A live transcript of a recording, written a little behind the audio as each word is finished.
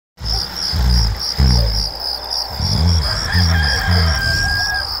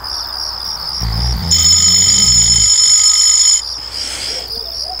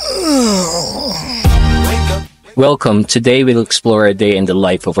Welcome. Today we'll explore a day in the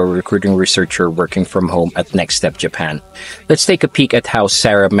life of a recruiting researcher working from home at Next Step Japan. Let's take a peek at how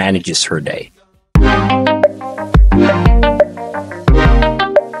Sarah manages her day.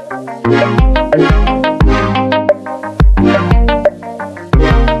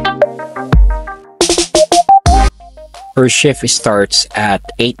 Her shift starts at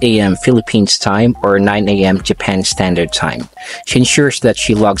 8 a.m. Philippines time or 9 a.m. Japan Standard Time. She ensures that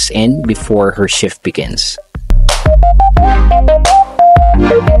she logs in before her shift begins.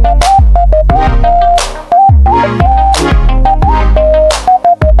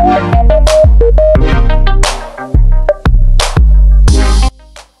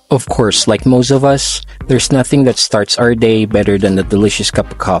 Of course, like most of us, there's nothing that starts our day better than a delicious cup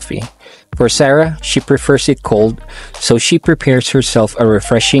of coffee. For Sarah, she prefers it cold, so she prepares herself a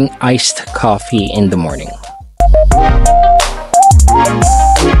refreshing iced coffee in the morning.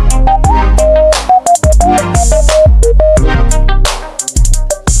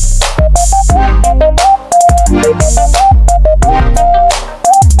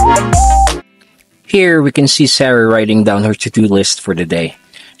 Here we can see Sarah writing down her to-do list for the day.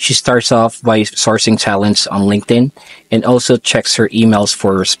 She starts off by sourcing talents on LinkedIn and also checks her emails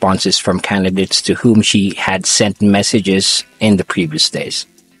for responses from candidates to whom she had sent messages in the previous days.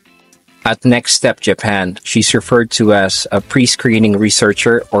 At Next Step Japan, she's referred to as a pre-screening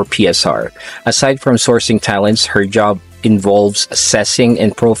researcher or PSR. Aside from sourcing talents, her job involves assessing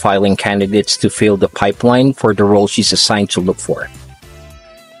and profiling candidates to fill the pipeline for the role she's assigned to look for.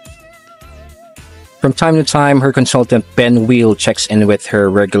 From time to time, her consultant Ben Wheel checks in with her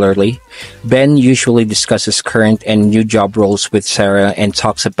regularly. Ben usually discusses current and new job roles with Sarah and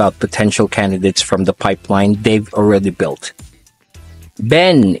talks about potential candidates from the pipeline they've already built.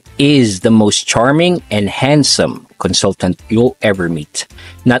 Ben is the most charming and handsome consultant you'll ever meet.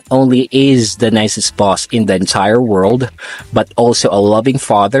 Not only is the nicest boss in the entire world, but also a loving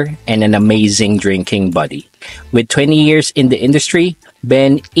father and an amazing drinking buddy. With 20 years in the industry,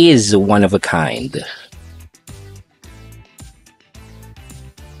 Ben is one of a kind.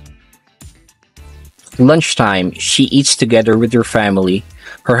 Lunchtime, she eats together with her family.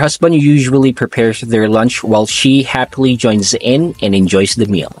 Her husband usually prepares their lunch while she happily joins in and enjoys the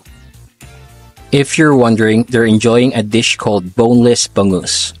meal. If you're wondering, they're enjoying a dish called boneless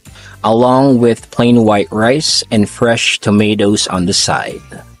bangus, along with plain white rice and fresh tomatoes on the side.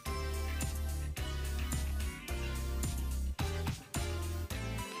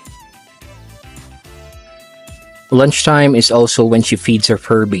 Lunchtime is also when she feeds her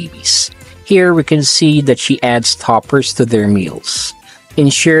fur babies. Here we can see that she adds toppers to their meals,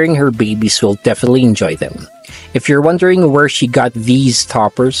 ensuring her babies will definitely enjoy them. If you're wondering where she got these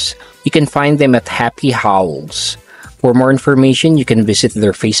toppers, you can find them at Happy Howls. For more information, you can visit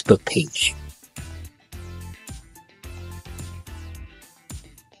their Facebook page.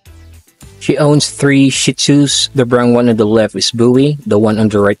 She owns 3 Shih Tzus. The brown one on the left is Bowie, the one on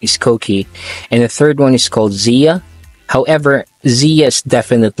the right is Koki, and the third one is called Zia. However, Zia is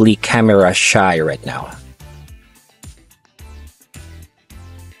definitely camera shy right now.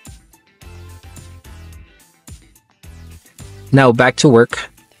 Now back to work.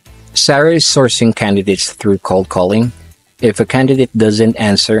 Sarah is sourcing candidates through cold calling. If a candidate doesn't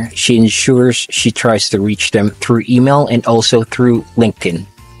answer, she ensures she tries to reach them through email and also through LinkedIn.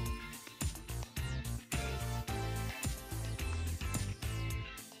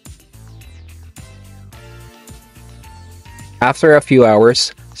 After a few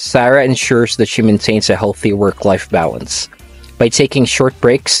hours, Sarah ensures that she maintains a healthy work-life balance by taking short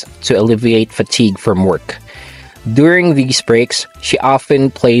breaks to alleviate fatigue from work. During these breaks, she often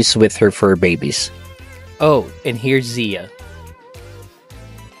plays with her fur babies. Oh, and here's Zia.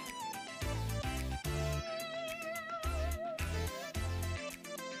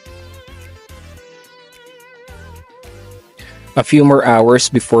 A few more hours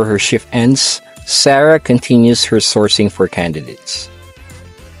before her shift ends, Sarah continues her sourcing for candidates.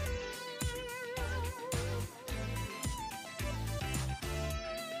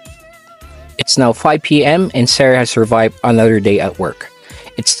 It's now 5 p.m. and Sarah has survived another day at work.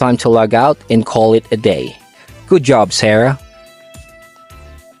 It's time to log out and call it a day. Good job, Sarah.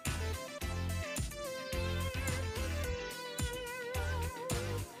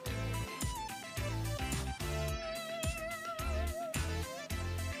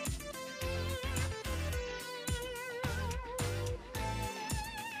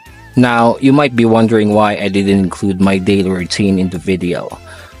 Now, you might be wondering why I didn't include my daily routine in the video.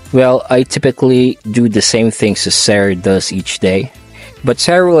 Well, I typically do the same things as Sarah does each day, but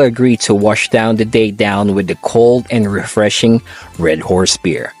Sarah will agree to wash down the day down with the cold and refreshing Red Horse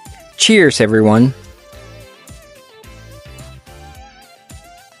beer. Cheers, everyone!